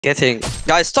Getting.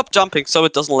 Guys, stop jumping so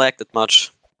it doesn't lag that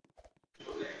much.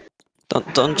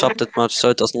 Don't jump that much so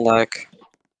it doesn't lag.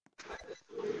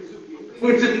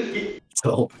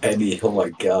 Oh, Eddie, oh my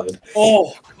god.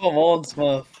 Oh, come on,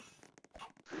 Smurf.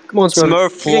 Come on, Smurf.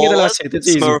 Smurf You can get the last flawless. hit. It's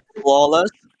easy. Smurf flawless.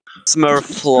 Smurf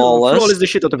flawless. Flawless the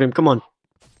shit out of him. Come on.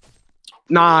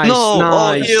 Nice, No,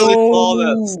 nice. nearly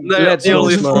flawless. Let's go,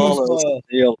 Nearly Smurf. flawless.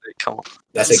 Nearly, come on.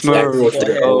 That's Smurf, exactly what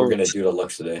yeah. we're gonna do to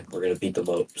Lux today. We're gonna beat them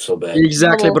up so bad.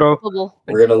 Exactly, bro. Bubble.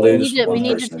 We're gonna We lose need to, one we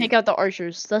need to person. take out the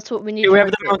archers. That's what we need. Okay, we to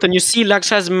have the target. mountain. You see, Lux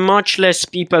has much less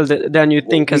people than you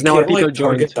think, because we now can't, people like,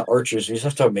 joined. target the archers. We just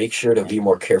have to make sure to be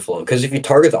more careful. Because if you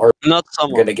target the archers, Not you're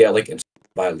someone. gonna get like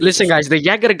violence. Listen, guys, the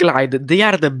Jäger Glide, they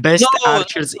are the best No,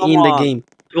 archers come in the on. game.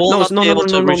 You will No, not no, be no, able no,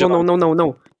 to no, no, reach no, out. no, no,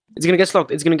 no. It's gonna get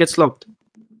slogged. It's gonna get slogged.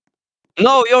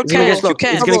 No, you It's gonna get can't. You slogged.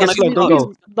 can't. It's gonna get Like, slogged. no. Don't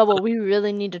go. Bubble, we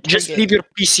really need to target. Just leave your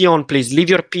PC on, please. Leave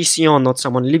your PC on, not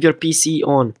someone. Leave your PC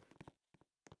on.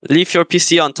 Leave your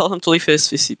PC on. Tell him to leave his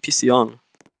PC on.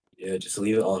 Yeah, just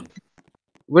leave it on.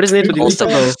 Where is NATO? Did he Also,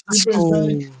 still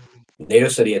go? NATO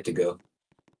said he had to go.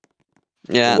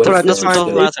 yeah, What if Alright, that's no, fine. it's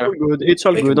doesn't It's matter. all good. It's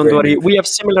all Make good. him Don't brand worry. new. We have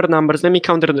similar numbers. Let me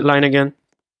counter the line again.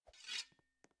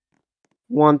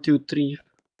 1, 2, 3.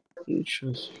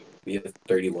 We have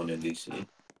 31 in DC.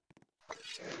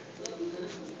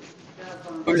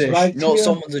 Foolish. right Not here.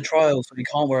 someone's a trial, so he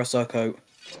can't wear a surcoat.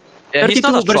 Yeah, he's 32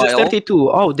 not a versus trial. 32.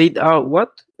 Oh, they what?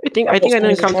 I think I didn't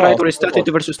someone's a count trial. right. Or it's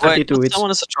 32 versus Wait, 32. not It's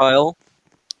someone is a trial.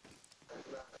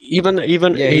 even Yeah, he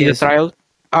in the is. trial.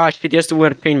 Ah, shit, he has to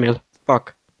wear chainmail.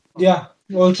 Fuck. Yeah,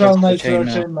 we'll try Let's put night for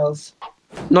chainmail. chainmails.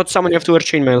 Not someone you have to wear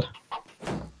chainmail.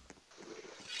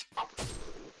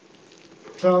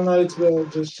 Trial night will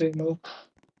just chainmail.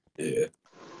 Yeah.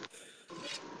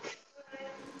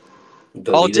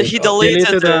 Oh, Deleted? he Oh. deleted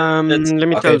Deleted, it. let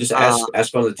me Okay, tell just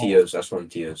ask one of the TOs. Ask one of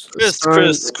the TOs. Chris,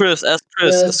 ask Chris,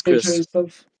 Yeah, ask Chris. picture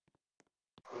stuff.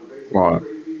 What?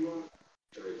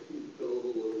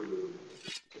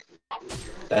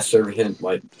 That server hint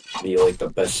might be like the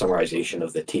best summarization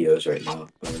of the TOs right now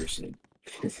I've ever seen.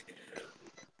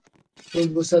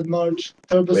 Turbo said March.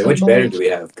 Turbo Wait, said which March. banner do we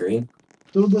have? Green?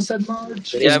 Turbo said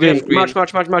March. Yeah, It's we have green. green. March.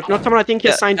 Not someone I think he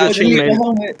Yeah, assigned you guys,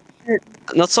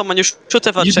 chainmail. Not someone. You should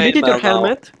have a You deleted your chainmail now.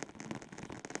 helmet?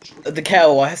 The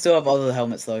cowl, I still have other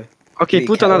helmets though. Okay, The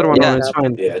put cowl. another one Yeah. on, it's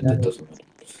fine. Yeah, it doesn't matter.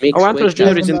 Oh, Anthros Jr.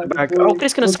 wait. is in the back. Oh,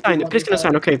 Chris can assign. Chris can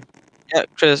assign, okay. Yeah,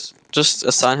 Chris, just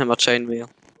assign him a chainmail.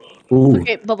 Ooh.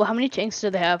 Okay, Bubble, how many tanks do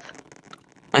they have?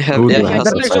 I have. Who Yeah, do he I has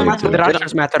have? a That doesn't matter. chainmail. Their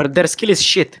archers matter. Their skill is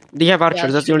shit. They have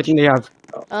archers. That's the only thing they have.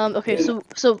 Okay, Yeah.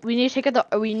 so we need to take out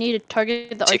the we need to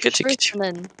target the Take it, archers take it.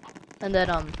 first, and then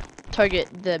target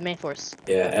the main force.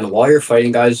 Yeah, and while you're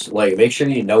fighting, guys, like make sure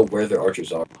you know where the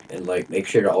archers are, and like make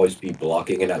sure to always be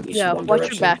blocking in at least Yeah, one watch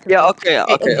direction. your back. Yeah, okay.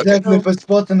 Exactly, if I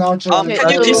spot an archer. Um, I'm can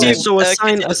you gonna DC go. So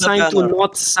assign Kitty as a assign to banner.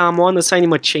 not someone, assign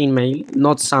him a chainmail,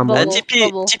 not someone. Bubble,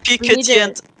 Bubble. TP We need Kitty to-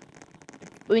 and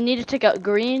We need to take out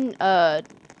Green,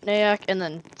 Nayak, and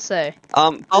then Say.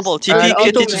 Bubble. TP Otto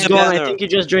Kitty is to the gone. I banner. think he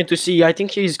just joined to see. I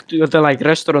think he's to the like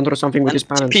restaurant or something with And his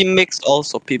parents. TP mix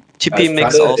also. TP Guys,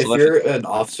 mix try to, also. if you're an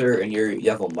officer and you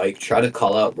have a mic, try to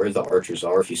call out where the archers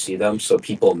are if you see them, so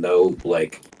people know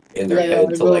like in their Yeah, head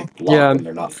I to will. like block Yeah. when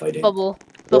they're not fighting. Bubble,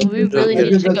 we really Yeah,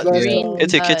 need to take that's out last Green. time.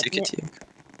 Kitty.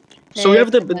 So we have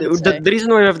Nayak, and then Say. the reason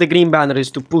why we have the green banner is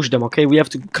to push them. Okay, we have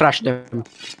to crush them.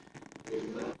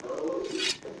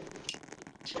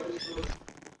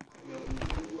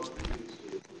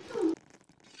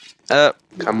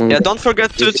 Come on. Yeah, don't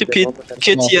forget to TP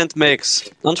Kitty and Mix.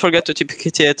 Don't forget to TP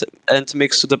Kitty and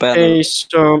Mix to the banner. Okay,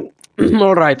 so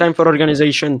all right, time for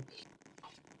organization.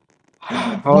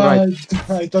 All right,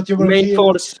 I thought you were main here.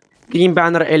 force, green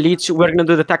banner, elites. We're gonna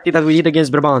do the tactic that we did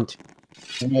against Brabant.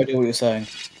 I have no idea what you're saying.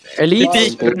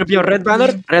 Elite, we're gonna be on red banner.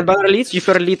 Red banner elites. If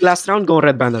you're elite last round, go on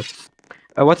red banner.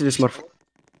 What is this, Smurf?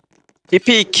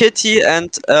 TP Kitty and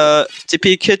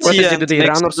TP Kitty What is it, and do they Mix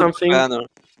run or to the something? banner.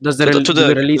 Does To the- the to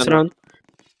the- elites no, no. run?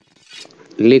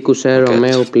 Likusher, Okay.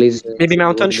 Romeo, please. Maybe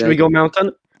mountain. Should we go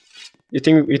mountain? You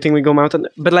think we go mountain?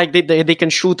 But like they can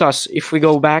shoot us if we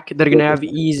go back. They're gonna have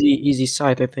easy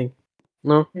sight. I think.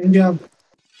 No. Yeah.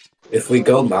 If we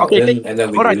go mountain Okay, and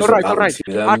then we alright, lose alright, the mountain alright.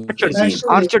 to them, Archers, it'd be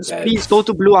archers, bad. please go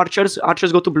to blue.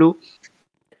 Archers go to blue.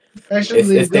 Actually, If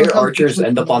their they'll come archers to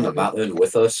end up on the mountain. mountain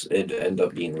with us, it'd end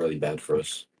up being really bad for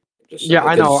us. Just Yeah,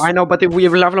 I because- know. But if we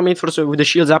have level main force with the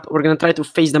shields up, we're gonna try to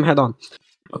face them head on.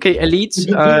 Okay, elites.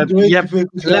 It would be great Yeah, if we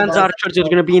could Lance have archers are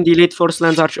gonna be in the elite force.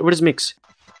 Lance archer. Where's Mix?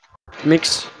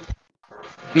 Mix.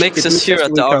 Mix Okay, is Mix here has at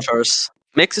to the wake up. archers.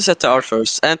 Mix is at the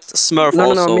archers and Smurf No,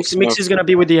 also. Mix Smurf. is gonna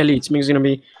be with the elites. Mix is gonna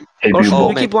be. Hey, Or should Oh,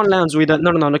 we keep one Lance with?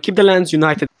 No. Keep the Lance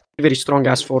united. Very strong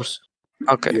ass force.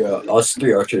 Okay. Yeah, us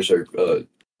 3 archers are.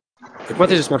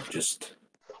 What is this, Murph? Just.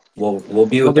 We'll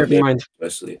be I'll with bear in them mind.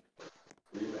 mostly.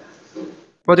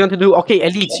 What do you want to do? Okay,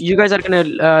 elites, you guys are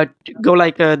gonna go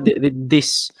like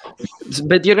this,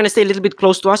 but you're gonna stay a little bit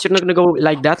close to us. You're not gonna go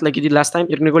like that, like you did last time.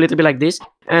 You're gonna go a little bit like this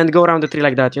and go around the tree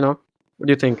like that. You know? What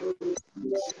do you think?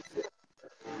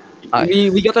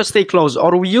 We gotta stay close,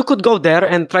 or you could go there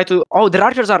and try to. Oh, the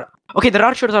archers are okay. The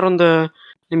archers are on the.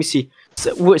 Let me see.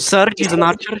 Surge is an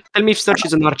archer. Tell me if Surge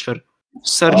is an archer.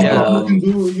 Surge. Yeah. You can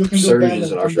do Surge banner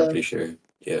is an from archer, I'm there. pretty sure.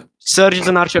 Yeah. Surge is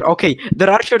an archer. Okay, the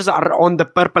archers are on the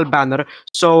purple banner.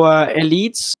 So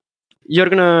elites, you're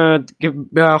gonna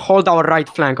hold our right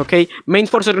flank. Okay, main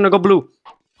force are gonna go blue.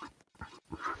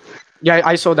 Yeah,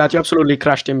 I saw that. You absolutely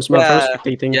crashed him. Smurf. I was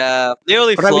spectating. Yeah,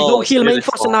 nearly Alright, we go flawless. heal nearly main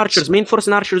force and flawless. archers. Main force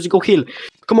and archers, you go heal.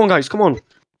 Come on, guys. Come on.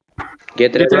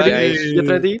 Get Get ready, ready. guys. Get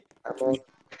ready.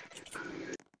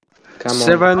 Come on.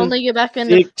 7, Only get back in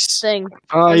the 6, thing.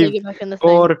 Only 5, get back in the thing.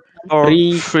 4,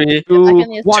 3, 3, 2, I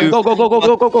can use 1. Go, go, go, go,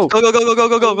 go, go, go. Go, go, go, go,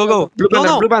 go, go, go, go. Blue banner,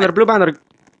 No, no. blue banner, blue banner.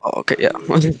 Oh, okay, yeah.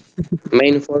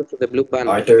 Main force to the blue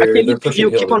banner. Alright, Okay, they're pushing you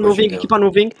hill, keep they're on pushing moving, hill. keep on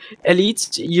moving.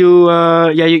 Elites, you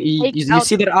Take out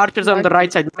see the their archers on the right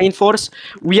archers. side. Main force,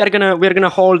 we're gonna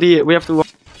hold the. We have to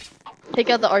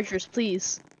Take out the archers,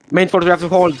 please. main force. We have to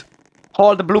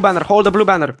hold the blue banner. Hold the blue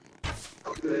banner.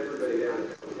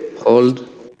 Hold.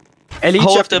 Elites, you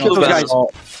Hold have to the kill blue those banner. guys.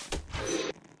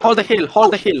 Hold the hill.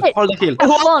 Hold the hill. shit. Hold the hill. I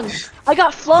got flung. I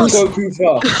got flung. Go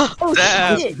Kufa. Oh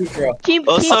Damn. shit. Kufa. Keep,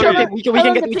 Oh, keep sorry. tell Okay, them- we tell can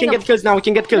them get to we ping can them. get kills now. We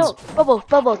can get kills. No,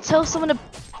 Bubble, tell someone to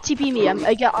TP me.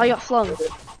 I got flung.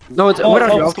 No, where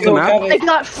are you? Out of the map? I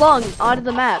got flung out of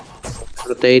the map.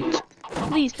 Rotate.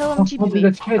 Please tell them to What TP did me.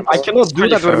 it hit? I cannot do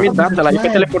that. We're mid battle. If I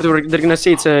teleport, they're gonna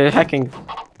say it's hacking,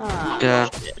 Ah, Yeah.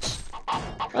 shit.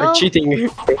 or Well, cheating.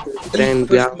 Trend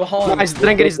Push down. behind. Nice,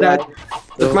 Drenger is dead.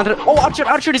 The commander. Oh,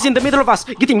 Archer is in the middle of us.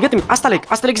 Get him. Astaleg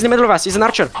is in the middle of us. He's an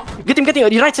Archer. Get him.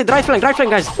 Right side, right flank,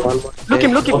 guys. One more. Look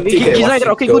him. One He's TK, right there.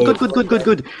 watch Okay, it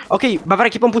good. Okay, Bavaria,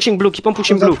 keep on pushing blue.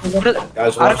 Where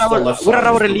Guys, watch the left where are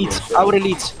side. our elites? Our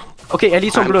elites. Okay,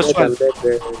 elites on blue as well.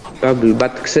 Trouble,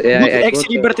 but Good, X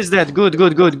Rebirth is dead. Good. We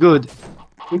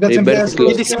got some Rebirth gas. close.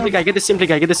 Get the simply guy.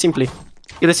 Get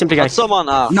the simply guy. Someone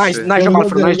asked. Nice shit. job, There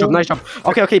Alfred. you Nice go. job.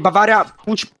 Okay, Bavaria,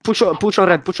 push on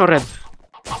red.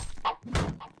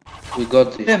 We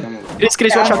got this. Him. Come on.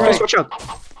 Chris, watch out.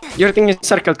 Your thing is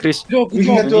circled, Chris. We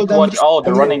can get all them. Watch out,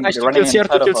 they're running, Nice, they're two running kills here,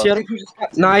 inside of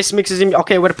us. Nice mixes in.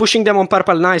 Okay, we're pushing them on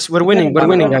purple. Nice, we're winning,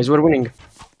 guys. We're winning.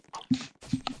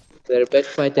 They're best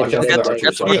fighters. Watch out for the Get- archers.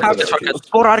 get- Watch out for have the to forget- archers.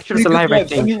 4 archers Only good alive, I vibes on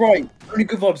think. your right. Only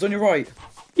good vibes on your right.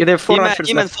 Yeah, they have 4 archers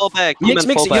Eman, left. fall back. Mix,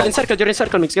 Eman, fall you're in back.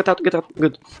 circle, Mix. Get out.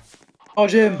 Good. Oh,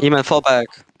 Jim. Eman, fall back.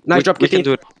 Nice job, We can Kitty.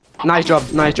 do it. Nice job.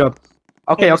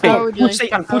 Okay. How are we doing? Push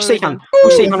Seihan How are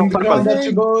we on Ground purple. at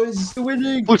you, boys.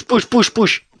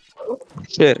 Push.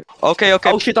 Shit. Okay.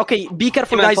 Oh shit, okay. Be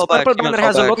careful, Eman, guys. fall back. Purple Eman, banner fall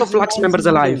has a back. lot of Lux members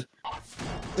alive.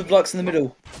 The blocks in the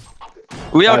middle.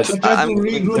 We are. Guys, I'm.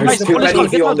 There's Guys, two police people,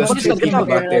 get out, there's police two get people out.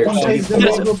 back there. Don't chase them.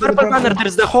 There's purple banner.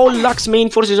 There's the whole Lux main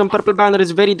forces on purple banner.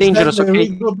 It's very dangerous, okay?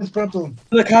 Regroup with purple.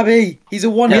 Look, Abby. He's a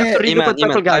one Yeah. hit. Regroup with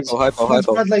purple, guys. Hypo. Don't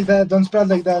spread like that. Don't spread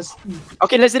like that.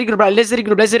 Okay, let's regroup.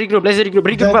 Regroup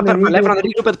with purple. Everyone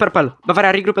regroup with purple.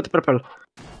 Bavaria, regroup with purple.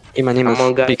 Eman, Come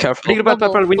on, guys. be careful. Regroup with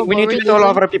purple. We need to get all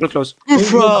of our people close.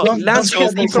 Don't Lance,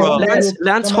 spread like that.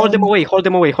 Lance, Come hold on. them away.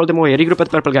 Regroup with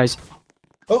purple, guys.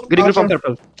 Oh, Regroup on Archer,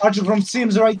 purple. Archer from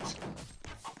seams right.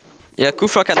 Yeah,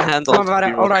 Kufra can handle. Come on,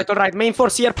 Bavaria. All right. Main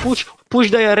force here. Push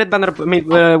the red banner. Red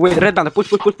banner.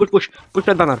 Push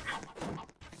red banner.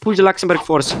 Push the Luxembourg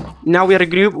force. Now we're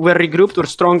regrouped. We're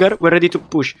stronger. We're ready to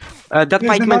push. That There's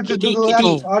pikeman, an Archer to Kitty. the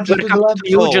left, Archer We're to the coming left. to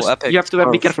you. Oh, Just epic. you have to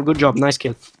be careful. Good job. Nice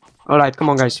kill. All right, come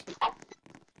on, guys.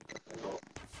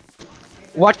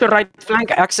 Watch your right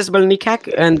flank. Accessible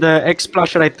Nikak and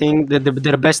X-Splasher. I think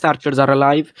their best archers are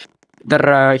alive.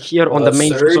 They're here on the main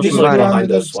force of Surge is Bavaria. Bavaria.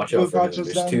 behind us. Watch out Both for him. archers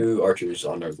There's down. 2 archers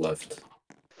on our left.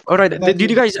 All right, did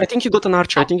you guys? I think you got an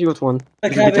archer. I think you got one.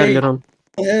 Look, A bit Abby. earlier on.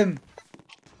 Him.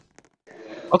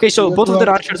 Okay, so Yeah, both of two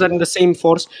the archers. archers are in the same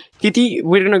force. Kitty,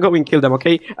 we're gonna go and kill them,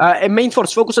 okay? Main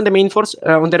force, focus on the main force,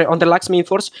 on the Lux main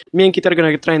force. Me and Kitty are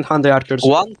gonna try and hunt the archers.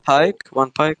 One pike.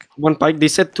 One pike. They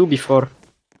said 2 before.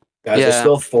 Guys, Yeah. there's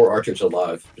still 4 archers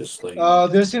alive. Just like.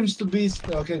 There seems to be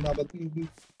okay now, but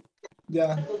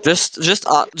yeah.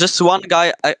 Just one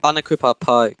guy unequip a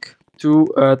pike. 2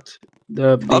 at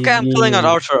the. Okay, I'm killing an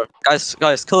archer. Guys,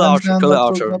 kill the archer. Kill the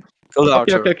archer. Kill the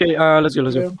Okay, archer. okay. Let's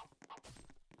go.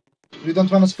 We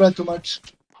don't want to spread too much.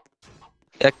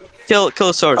 Kill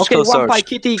Surge. Okay, Kill one Surge. pike.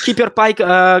 Kitty, keep your pike.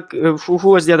 Who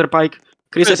was the other pike?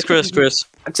 Chris.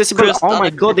 Accessible. Chris, Oh my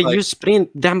god, they pike. use sprint.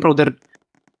 Damn, bro, they're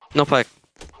No pike.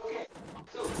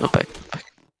 No pike.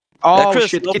 Oh Chris,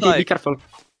 shit, no Kitty, be pike. careful.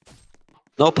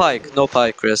 No pike. No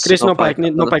pike, Chris. Chris, no pike,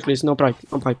 no pike, Chris, no pike,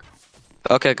 no pike.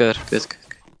 Okay, good.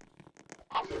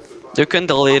 You can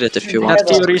delete it if you want. That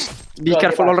theory is, be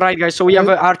careful, alright guys. So we have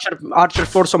an archer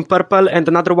force on purple and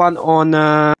another one on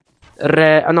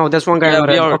red. No, there's one guy Yeah, on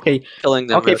we red. are Okay. killing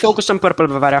them. Okay, focus on purple,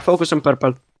 Bavaria. Focus on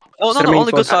purple. Oh, no,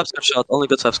 only good 5-step shot. Only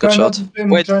good 5-step shot.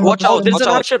 Wait, watch out, There's watch an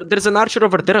out. archer. There's an archer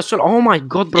over there as well. Oh my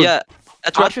god, bro. Yeah,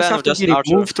 at red Archers banner, have to just be an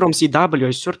archer. removed from CW.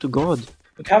 I swear to God.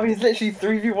 Cabby's literally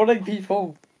 3v1ing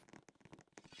people.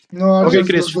 No, Okay, just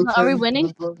Chris. good Are we thing.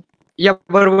 winning? Yeah,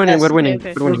 we're winning. Yes, We're winning.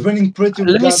 okay. We're We're winning. winning pretty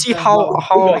Let me goddamn see well.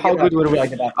 how good we're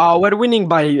winning. We're winning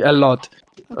by a lot.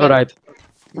 Okay. All right.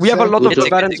 We have a lot of Exactly.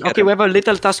 Bavarians. Get him. Okay, we have a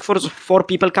little task force, 4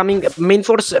 people coming. Main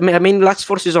lax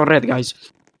force is on red, guys.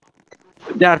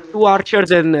 There are 2 archers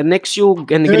and next you and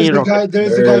There's green the rocket. guy,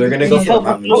 there's the guy. They're gonna go Need for help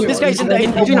mountain. with Oh, this guy's in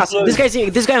between us.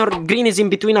 This guy on green is in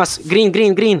between us. Green.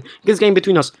 This guy in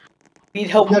between us. Need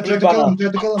help Yeah, with blue try to kill him,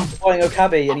 banner. try to kill him. Flying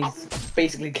Okabe and he's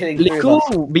basically killing 3 of us.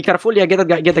 Liku, be careful. Yeah, get that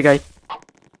guy. Get the guy.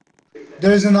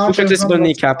 There is an archer in accessible front of us.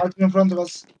 kneecap. Archer in front of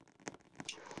us.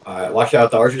 Alright, watch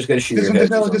out. The archer's gonna shoot This your on the head.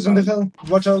 hill, this on the hill.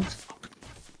 Watch out.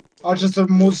 Archers are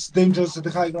most dangerous at the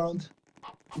high ground.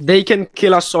 They can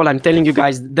kill us all. I'm telling you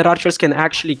guys, the archers can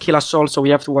actually kill us all. So we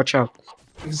have to watch out.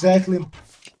 Exactly.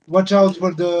 Watch out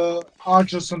for the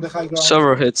archers on the high ground.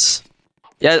 Server hits.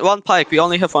 Yeah, 1 pike. We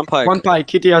only have 1 pike. 1 pike.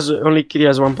 Kitty has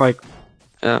 1 pike.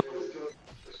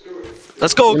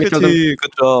 Let's go, Let me kill Kitty.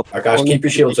 Good job. Alright, guys, keep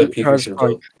your shields up. Keep your Has shields up.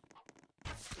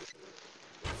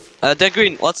 pike. They're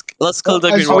green. Let's kill the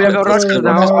I green saw Oh, we have rocket. our archers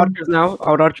now. no. Archers now.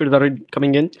 Our archers are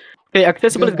coming in. Okay,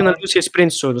 accessible is gonna lose his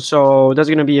sprint soon, so that's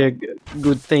gonna be a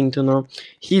good thing to know.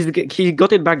 He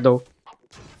got it back though.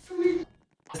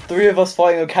 There's 3 of us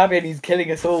fighting Okabe and he's killing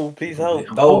us all. Please help.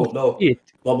 No. Shit.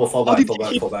 Fall How back, did fall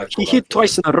back, he fall back. He hit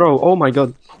twice in a row. Oh my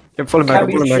god. I'm falling back. I'm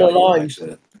Cabby's falling back. still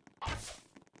alive.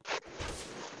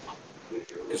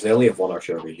 Because they only have 1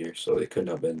 archer over here, so it couldn't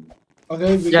have been.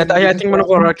 Okay, we Yeah, can- I think one of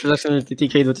our archers accidentally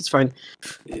TK'd, but it's fine.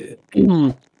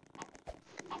 Yeah.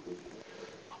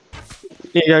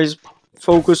 Hey guys,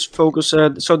 focus.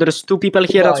 So there's 2 people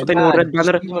here. That's what I know. Man, Red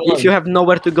banner. just leave him alone. If you have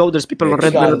nowhere to go, there's people on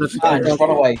red banner. Guys, That man, just run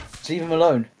away. Just leave him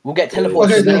alone. We'll get teleported.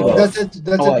 Okay, to the that's it.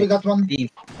 That's it. We got one.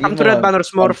 Come to red banner,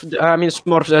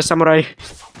 Smurf, Samurai.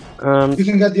 We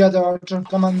can get the other archer.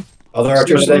 Come on. Other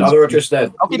archer's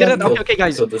dead. Okay, they're dead. Okay,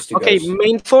 guys. Killed those 2 Okay, guys.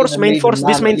 main force. Leave him,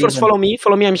 This man, main leave force. him. Follow me.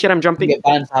 I'm here. I'm We jumping. get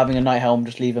banned for having a night helm.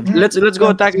 Just leave him. Let's go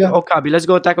attack Yeah. Okabe. Let's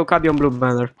go attack Okabe on blue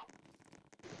banner.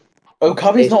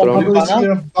 Okabe's not on blue Bubble is banner.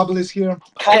 here. Bubble is here.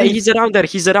 Yeah, he's around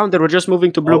there. We're just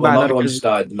moving to blue banner. Another one just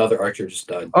died. Another archer just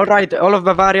died. All right, all of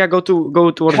Bavaria go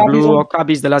towards Cabby's blue. on- Okabe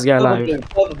is the last guy Further alive. blue,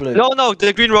 further blue. No,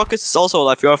 the green rocket is also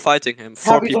alive. We are fighting him.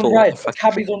 4 Cabby's people. on red.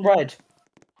 Cabby's on red.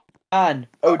 And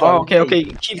Oh, okay.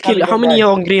 Kill. Cabby's How on many red.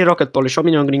 on green rocket, Polish? How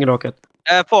many on green rocket?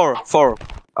 4.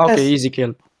 Okay, Yes. easy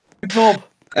kill. Good job.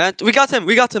 And we got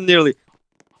him nearly.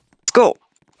 Let's go.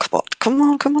 Come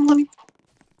on, let me.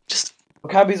 Just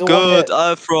Okabe's on good. one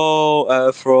Afro.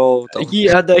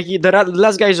 The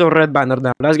last guy is on red banner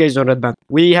now.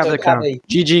 We have So the crown. Cabby.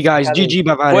 GG guys. Cabby. GG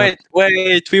Bavaria.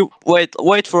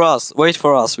 Wait for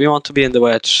us. We want to be in the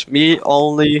wedge. Me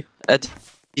only at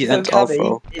the So end Cabby,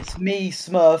 Afro. it's me,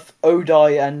 Smurf,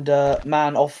 Odai, and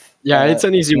man off. Yeah, it's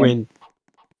an easy win.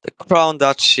 The Crown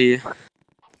Duchy.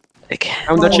 Again.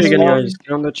 Crown Duchy again, Smurf. guys.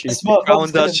 Crown Duchy. Smurf, Crown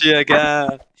help us Duchy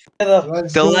again. together.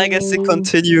 Let's The go. legacy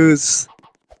continues.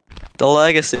 The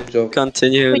legacy job.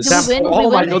 continues. Wait, did we win? Oh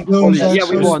my win? god, Polish. Yeah,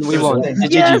 we won.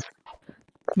 GG. Yes!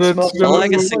 Smurf, The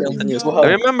legacy Smurf, continues. Smurf. I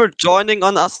remember joining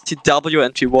on STW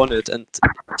and we won it, and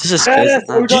this is Yes,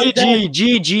 crazy.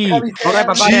 GG. Alright,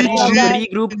 Bavaria,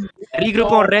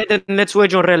 regroup on red and let's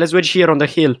wedge on red. Let's wedge here on the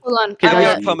hill. Hold on. Okay, We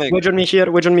guys. are coming. Wedge on me here.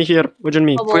 Wedge on me.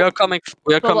 Bubble, We are coming.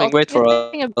 Bubble, Wait for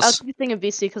I'll keep us. thing a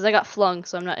VC because I got flung,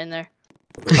 so I'm not in there.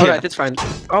 Alright, it's fine.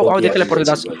 Oh, they Yeah, teleported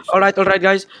you us. guys. Alright,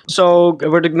 guys. So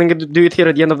we're gonna do it here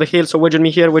at the end of the hill. So wedge on me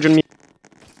here. Wedge on me.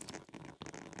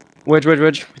 Wedge.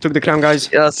 We took the crown,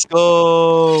 guys. Let's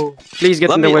go. Please get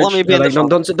Let in the me- wedge. let me be in Like,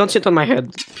 the don't sit on my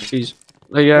head, please.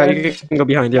 Like, yeah, you can go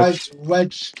behind. Yeah. Right,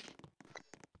 wedge.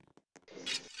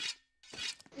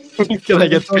 Can I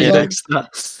get 3 Yeah. extra?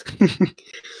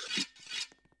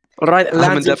 Alright, I'm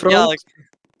lands in yeah, front. like,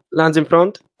 Lands in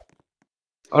front.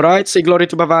 Alright, say glory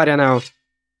to Bavaria now.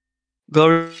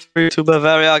 glory to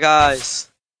Bavaria, guys.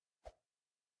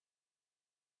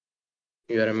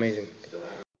 You are amazing.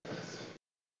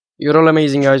 You're all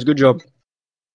amazing, guys. Good job.